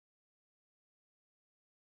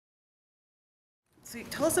So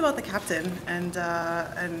tell us about the captain and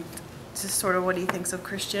just sort of what he thinks of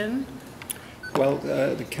Christian. Well,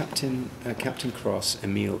 the captain, Captain Cross,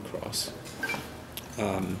 Emile Cross,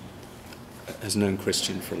 has known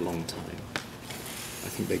Christian for a long time. I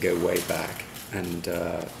think they go way back, and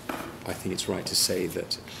I think it's right to say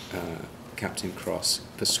that Captain Cross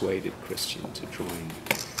persuaded Christian to join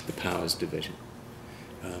the Powers Division.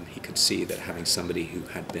 He could see that having somebody who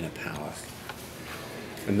had been a power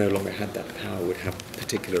and no longer had that power would have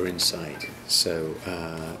particular insight. So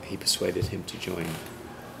he persuaded him to join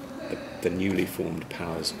the newly formed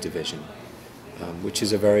Powers Division, which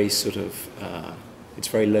is a very sort of, it's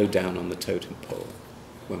very low down on the totem pole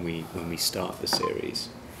when we start the series.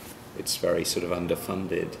 It's very sort of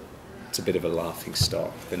underfunded. It's a bit of a laughing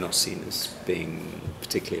stock. They're not seen as being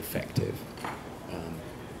particularly effective.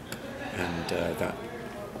 And that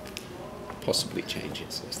possibly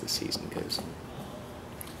changes as the season goes on.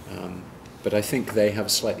 But I think they have a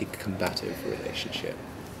slightly combative relationship.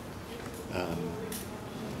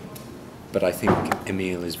 But I think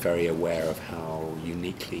Emile is very aware of how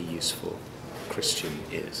uniquely useful Christian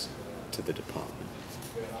is to the department.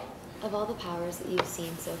 Of all the powers that you've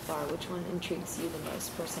seen so far, which one intrigues you the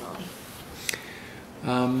most personally?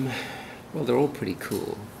 Well, they're all pretty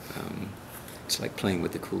cool. It's like playing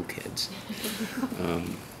with the cool kids.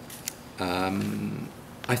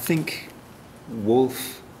 I think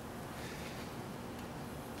Wolf,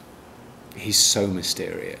 he's so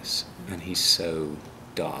mysterious and he's so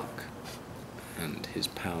dark and his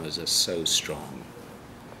powers are so strong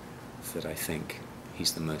that I think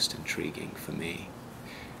he's the most intriguing for me.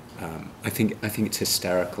 I think it's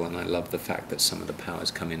hysterical, and I love the fact that some of the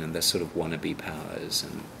powers come in and they're sort of wannabe powers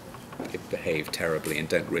and they behave terribly and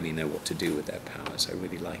don't really know what to do with their powers. I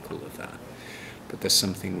really like all of that. But there's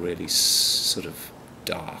something really sort of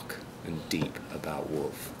dark and deep about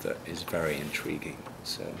Wolf that is very intriguing.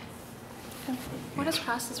 So, what is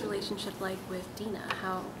Cross's relationship like with Dina?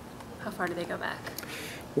 How far do they go back?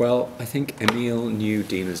 Well, I think Emile knew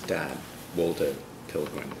Dina's dad, Waldo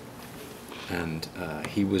Pilgrim, and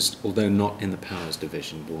he was, although not in the Powers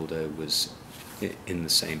Division, Waldo was in the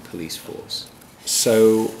same police force.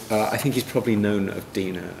 So I think he's probably known of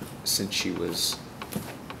Dina since she was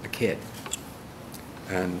a kid.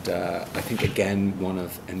 And I think, again, one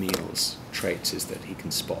of Emile's traits is that he can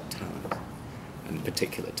spot talent, and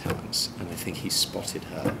particular talents. And I think he's spotted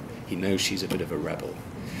her. He knows she's a bit of a rebel,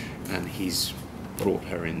 and he's brought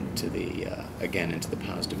her into the, again, into the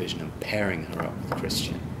Powers Division and pairing her up with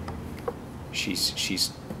Christian.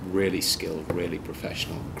 She's really skilled, really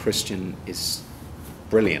professional. Christian is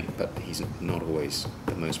brilliant, but he's not always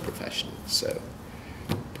the most professional. So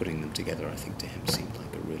putting them together, I think, to him seemed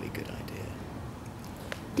like a really good idea.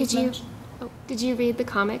 Did you read the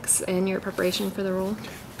comics in your preparation for the role?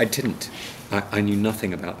 I didn't. I knew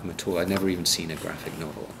nothing about them at all. I'd never even seen a graphic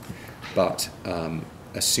novel. But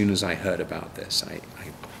as soon as I heard about this, I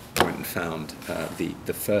went and found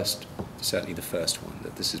certainly the first one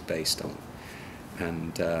that this is based on.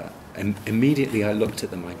 And immediately I looked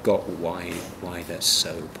at them, I got why they're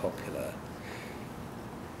so popular.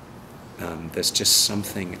 There's just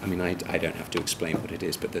something, I mean, I don't have to explain what it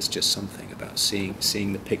is, but there's just something about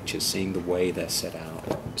seeing the pictures, seeing the way they're set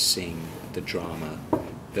out, seeing the drama,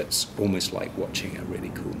 that's almost like watching a really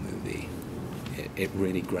cool movie. It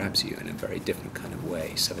really grabs you in a very different kind of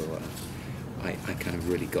way. So I kind of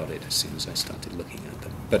really got it as soon as I started looking at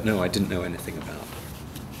them. But no, I didn't know anything about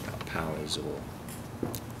powers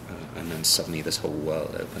and then suddenly this whole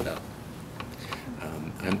world opened up.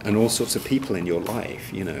 And all sorts of people in your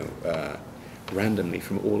life, you know, randomly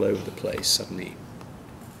from all over the place, suddenly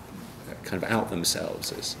kind of out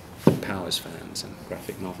themselves as Powers fans and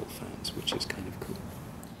graphic novel fans, which is kind of cool.